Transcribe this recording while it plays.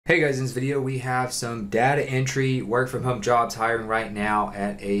Hey guys, in this video we have some data entry work from home jobs hiring right now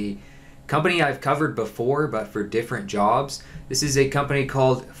at a company I've covered before but for different jobs. This is a company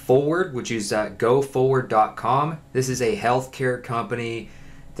called Forward, which is goforward.com. This is a healthcare company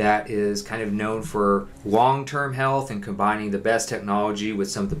that is kind of known for long-term health and combining the best technology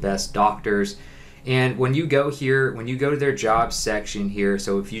with some of the best doctors. And when you go here, when you go to their jobs section here,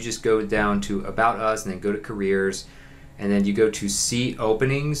 so if you just go down to About Us and then go to Careers, and then you go to See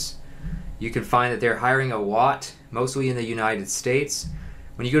Openings, you can find that they're hiring a lot, mostly in the United States.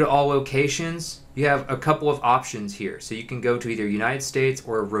 When you go to All Locations, you have a couple of options here. So you can go to either United States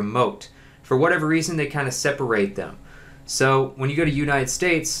or remote. For whatever reason, they kind of separate them. So when you go to United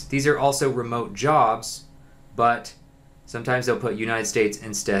States, these are also remote jobs, but sometimes they'll put United States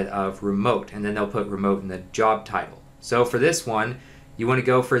instead of remote, and then they'll put remote in the job title. So for this one, you want to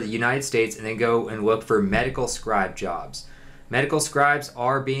go for the United States and then go and look for medical scribe jobs. Medical scribes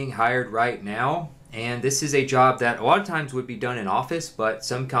are being hired right now, and this is a job that a lot of times would be done in office, but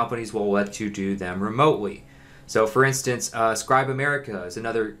some companies will let you do them remotely. So for instance, Scribe America is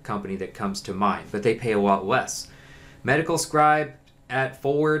another company that comes to mind, but they pay a lot less. Medical scribe at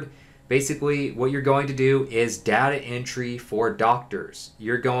Forward, basically what you're going to do is data entry for doctors.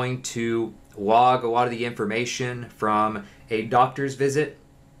 You're going to log a lot of the information from a doctor's visit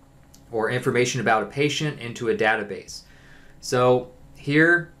or information about a patient into a database. So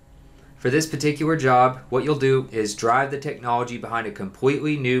here, for this particular job, what you'll do is drive the technology behind a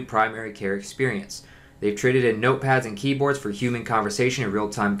completely new primary care experience. They've traded in notepads and keyboards for human conversation and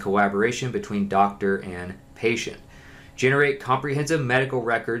real-time collaboration between doctor and patient. Generate comprehensive medical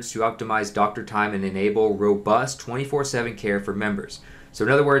records to optimize doctor time and enable robust 24/7 care for members. So in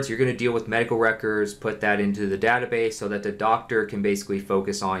other words, you're going to deal with medical records, put that into the database so that the doctor can basically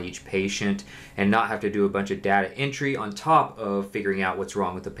focus on each patient and not have to do a bunch of data entry on top of figuring out what's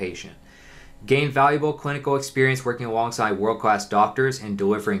wrong with the patient. Gain valuable clinical experience working alongside world-class doctors and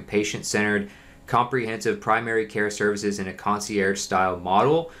delivering patient-centered, comprehensive primary care services in a concierge-style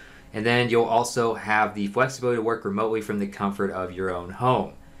model. And then you'll also have the flexibility to work remotely from the comfort of your own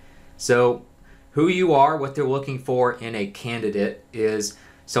home. So who you are, what they're looking for in a candidate is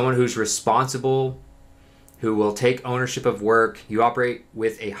someone who's responsible, who will take ownership of work. You operate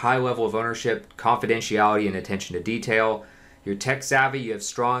with a high level of ownership, confidentiality, and attention to detail. You're tech savvy, you have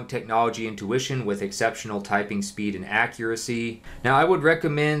strong technology intuition with exceptional typing speed and accuracy. Now I would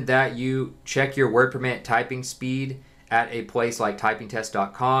recommend that you check your word per minute typing speed at a place like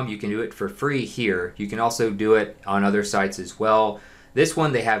typingtest.com. You can do it for free here. You can also do it on other sites as well. This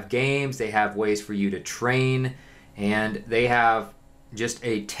one, they have games, they have ways for you to train, and they have just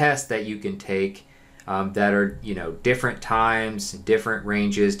a test that you can take that are, different times, different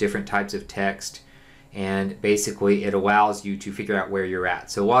ranges, different types of text, and basically it allows you to figure out where you're at.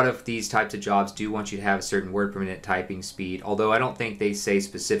 So a lot of these types of jobs do want you to have a certain word per minute typing speed, although I don't think they say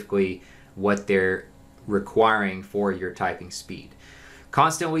specifically what they're requiring for your typing speed.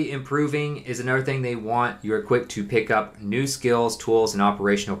 Constantly improving is another thing they want. You're quick to pick up new skills, tools, and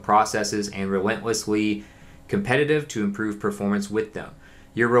operational processes, and relentlessly competitive to improve performance with them.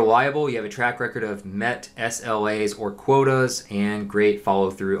 You're reliable. You have a track record of met SLAs or quotas and great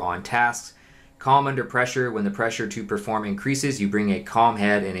follow through on tasks. Calm under pressure. When the pressure to perform increases, you bring a calm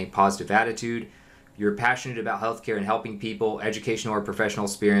head and a positive attitude. You're passionate about healthcare and helping people. Educational or professional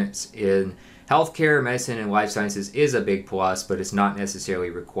experience in healthcare, medicine, and life sciences is a big plus, but it's not necessarily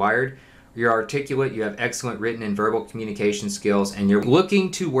required. You're articulate, you have excellent written and verbal communication skills, and you're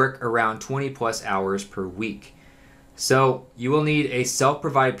looking to work around 20 plus hours per week. So you will need a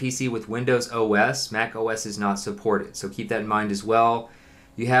self-provided PC with Windows OS. Mac OS is not supported, so keep that in mind as well.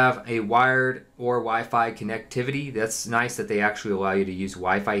 You have a wired or Wi-Fi connectivity. That's nice that they actually allow you to use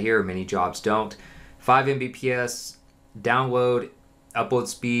Wi-Fi here. Many jobs don't. 5 Mbps download, upload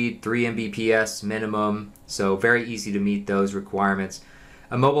speed, 3 Mbps minimum, so very easy to meet those requirements.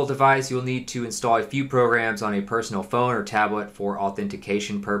 A mobile device, you'll need to install a few programs on a personal phone or tablet for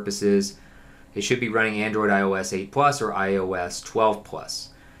authentication purposes. It should be running Android iOS 8 Plus or iOS 12 Plus.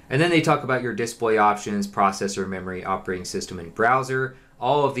 And then they talk about your display options, processor, memory, operating system, and browser.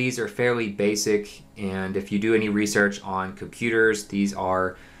 All of these are fairly basic, and if you do any research on computers, these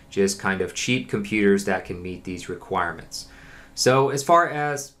are just kind of cheap computers that can meet these requirements. So as far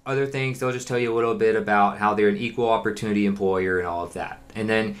as other things, they'll just tell you a little bit about how they're an equal opportunity employer and all of that. And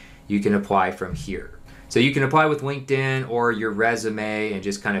then you can apply from here. So you can apply with LinkedIn or your resume and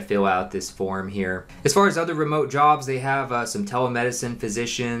just kind of fill out this form here. As far as other remote jobs, they have some telemedicine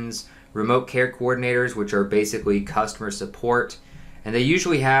physicians, remote care coordinators, which are basically customer support. And they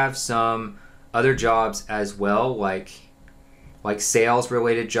usually have some other jobs as well, like like sales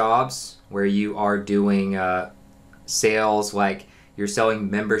related jobs where you are doing sales, like you're selling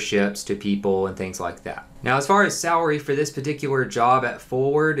memberships to people and things like that. Now, as far as salary for this particular job at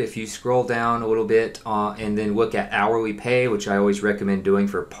Forward, if you scroll down a little bit and then look at hourly pay, which I always recommend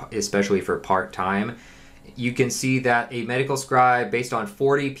doing especially for part-time, you can see that a medical scribe based on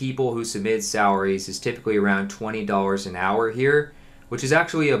 40 people who submit salaries is typically around $20 an hour here, which is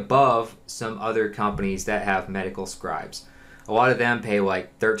actually above some other companies that have medical scribes. A lot of them pay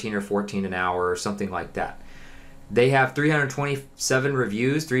like 13 or 14 an hour or something like that. They have 327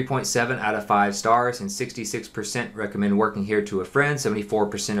 reviews, 3.7 out of 5 stars, and 66% recommend working here to a friend,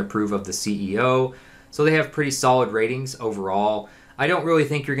 74% approve of the CEO. So they have pretty solid ratings overall. I don't really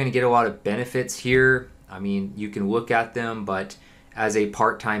think you're going to get a lot of benefits here. I mean, you can look at them, but as a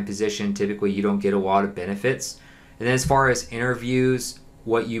part-time position, typically you don't get a lot of benefits. And then as far as interviews,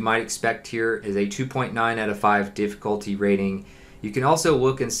 what you might expect here is a 2.9 out of 5 difficulty rating. You can also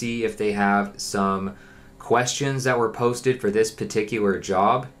look and see if they have some questions that were posted for this particular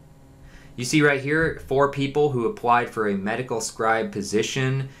job. You see right here, 4 people who applied for a medical scribe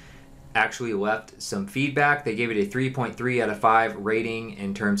position actually left some feedback. They gave it a 3.3 out of 5 rating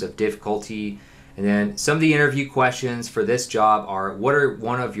in terms of difficulty. And then some of the interview questions for this job are, what are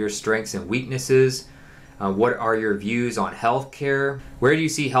one of your strengths and weaknesses? What are your views on healthcare? Where do you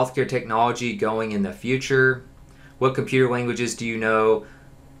see healthcare technology going in the future? What computer languages do you know?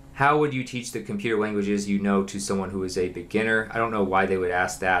 How would you teach the computer languages you know to someone who is a beginner? I don't know why they would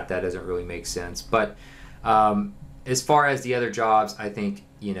ask that. That doesn't really make sense. But as far as the other jobs, I think,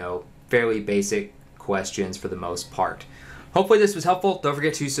 fairly basic questions for the most part. Hopefully this was helpful. Don't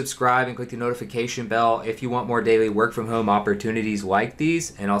forget to subscribe and click the notification bell if you want more daily work from home opportunities like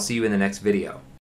these, and I'll see you in the next video.